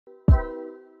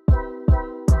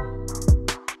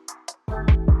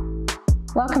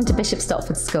Welcome to Bishop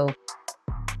Stopford School.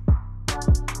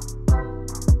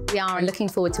 We are looking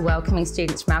forward to welcoming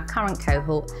students from our current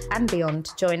cohort and beyond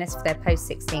to join us for their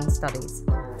post-16 studies.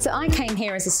 So I came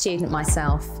here as a student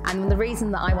myself, and the reason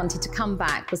that I wanted to come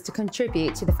back was to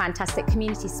contribute to the fantastic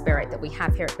community spirit that we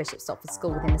have here at Bishop Stopford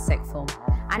School within the sixth form.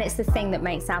 And it's the thing that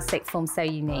makes our sixth form so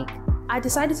unique. I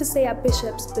decided to stay at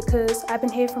Bishop's because I've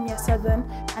been here from year 7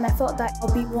 and I felt that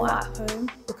I'll be more at home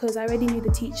because I already knew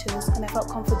the teachers and I felt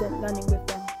confident learning with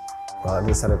them. Well, I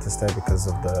decided to stay because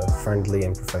of the friendly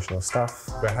and professional staff.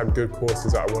 They had good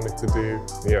courses that I wanted to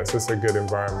do. Yeah, it's just a good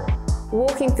environment.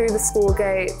 Walking through the school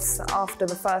gates after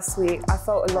the first week, I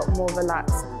felt a lot more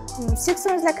relaxed. Sixth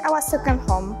form is like our second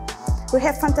home. We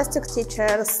have fantastic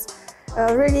teachers,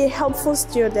 really helpful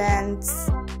students.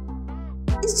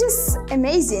 It's just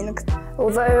amazing.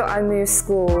 Although I moved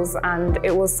schools and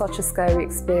it was such a scary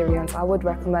experience, I would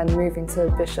recommend moving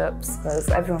to Bishop's because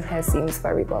everyone here seems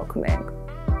very welcoming.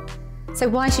 So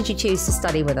why should you choose to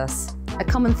study with us? A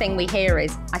common thing we hear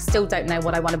is, I still don't know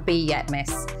what I want to be yet,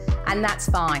 miss. And that's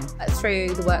fine.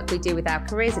 Through the work we do with our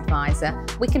careers advisor,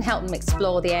 we can help them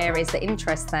explore the areas that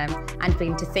interest them and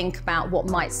begin to think about what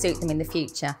might suit them in the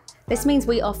future. This means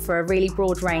we offer a really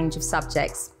broad range of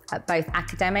subjects at both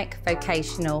academic,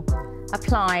 vocational,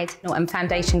 applied and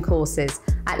foundation courses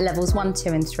at levels 1, 2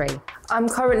 and 3. I'm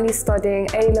currently studying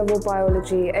A-level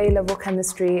biology, A-level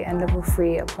chemistry and level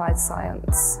 3 applied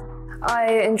science.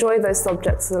 I enjoy those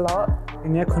subjects a lot.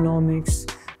 In economics,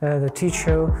 the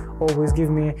teacher always give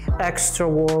me extra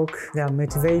work. They are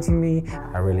motivating me.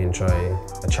 I really enjoy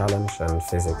a challenge, and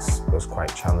physics was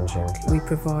quite challenging. We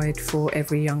provide for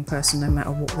every young person, no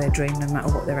matter what their dream, no matter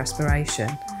what their aspiration.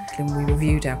 And we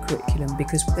reviewed our curriculum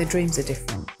because their dreams are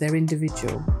different, they're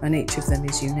individual, and each of them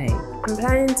is unique. I'm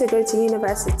planning to go to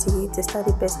university to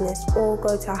study business or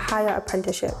go to a higher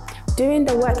apprenticeship. Doing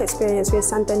the work experience with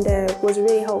Santander was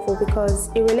really helpful because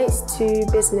it relates to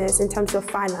business in terms of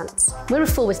finance. We're a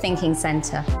forward-thinking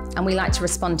centre and we like to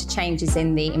respond to changes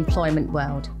in the employment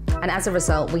world. And as a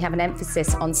result, we have an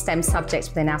emphasis on STEM subjects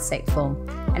within our sixth form,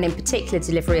 and in particular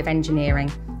delivery of engineering,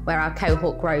 where our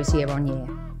cohort grows year on year.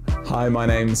 Hi, my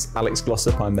name's Alex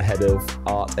Glossop. I'm the head of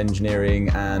art, engineering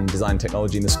and design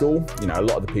technology in the school. You know, a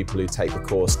lot of the people who take the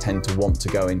course tend to want to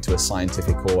go into a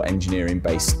scientific or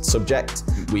engineering-based subject.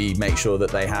 We make sure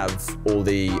that they have all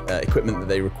the equipment that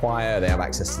they require, they have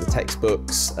access to the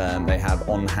textbooks, they have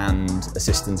on-hand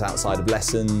assistance outside of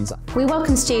lessons. We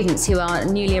welcome students who are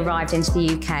newly arrived into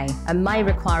the UK and may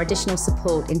require additional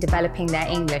support in developing their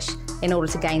English in order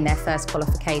to gain their first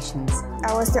qualifications.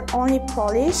 I was the only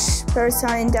Polish person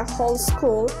in the whole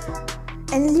school,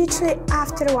 and literally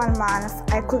after 1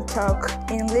 month I could talk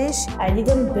English. I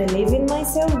didn't believe in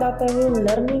myself that I will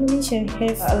learn English and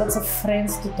have lots of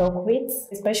friends to talk with.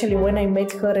 Especially when I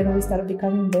met her and we started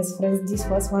becoming best friends, this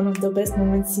was one of the best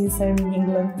moments since I'm in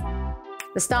England.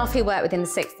 The staff who work within the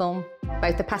sixth form,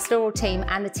 both the pastoral team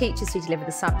and the teachers who deliver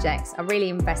the subjects, are really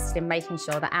invested in making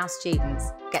sure that our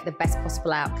students get the best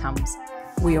possible outcomes.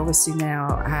 We obviously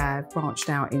now have branched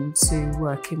out into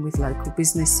working with local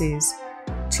businesses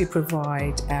to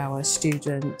provide our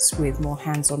students with more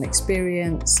hands-on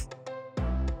experience.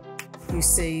 You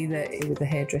see that with the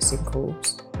hairdressing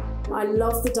course. I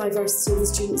love the diversity of the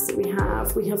students that we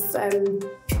have. We have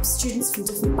students from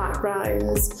different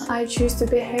backgrounds. I choose to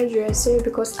be a hairdresser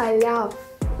because I love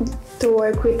to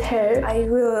work with hair. I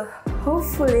will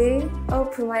hopefully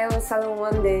open my own salon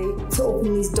one day. To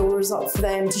open these doors up for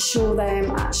them, to show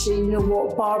them actually, you know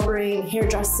what, barbering,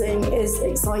 hairdressing is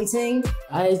exciting.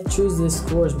 I choose this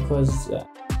course because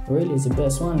really it's the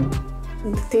best one.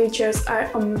 The teachers are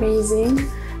amazing.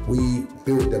 We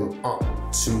built them up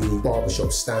to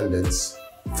barbershop standards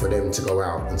for them to go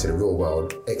out into the real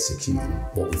world executing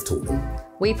what we've taught them.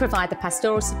 We provide the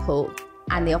pastoral support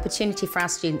and the opportunity for our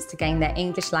students to gain their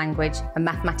English language and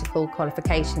mathematical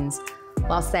qualifications,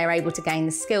 whilst they're able to gain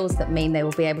the skills that mean they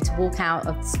will be able to walk out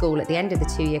of school at the end of the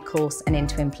 2-year course and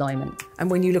into employment. And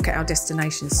when you look at our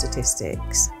destination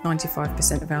statistics,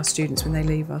 95% of our students when they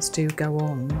leave us do go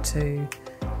on to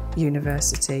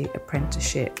university,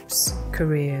 apprenticeships,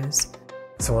 careers.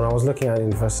 So when I was looking at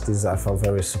universities, I felt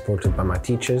very supported by my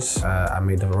teachers. I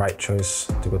made the right choice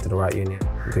to go to the right uni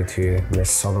due to Miss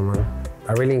Solomon.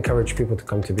 I really encourage people to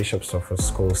come to Bishop Stopford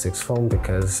School sixth form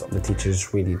because the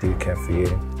teachers really do care for you.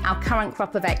 Our current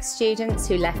crop of ex-students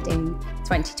who left in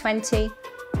 2020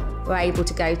 were able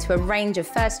to go to a range of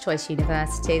first-choice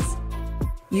universities.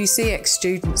 You see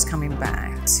ex-students coming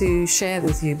back to share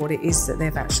with you what it is that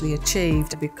they've actually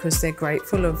achieved because they're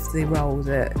grateful of the role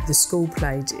that the school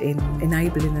played in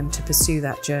enabling them to pursue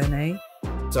that journey.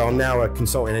 So I'm now a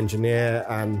consulting engineer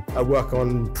and I work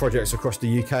on projects across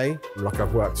the UK. Like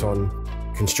I've worked on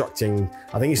constructing,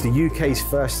 I think it's the UK's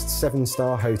first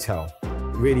 7-star hotel.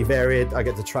 Really varied, I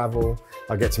get to travel,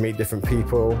 I get to meet different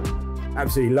people.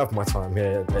 Absolutely love my time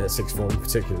here at Sixth Form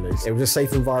particularly. It was a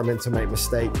safe environment to make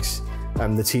mistakes.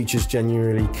 The teachers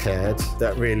genuinely cared.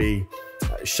 That really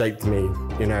shaped me,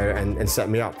 you know, and set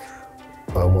me up.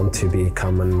 I want to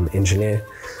become an engineer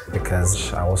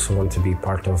because I also want to be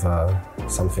part of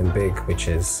something big, which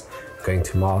is going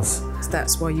to Mars.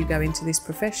 That's why you go into this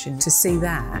profession, to see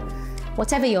that.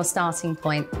 Whatever your starting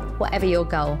point, whatever your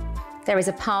goal, there is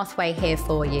a pathway here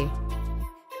for you.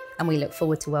 And we look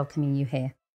forward to welcoming you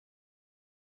here.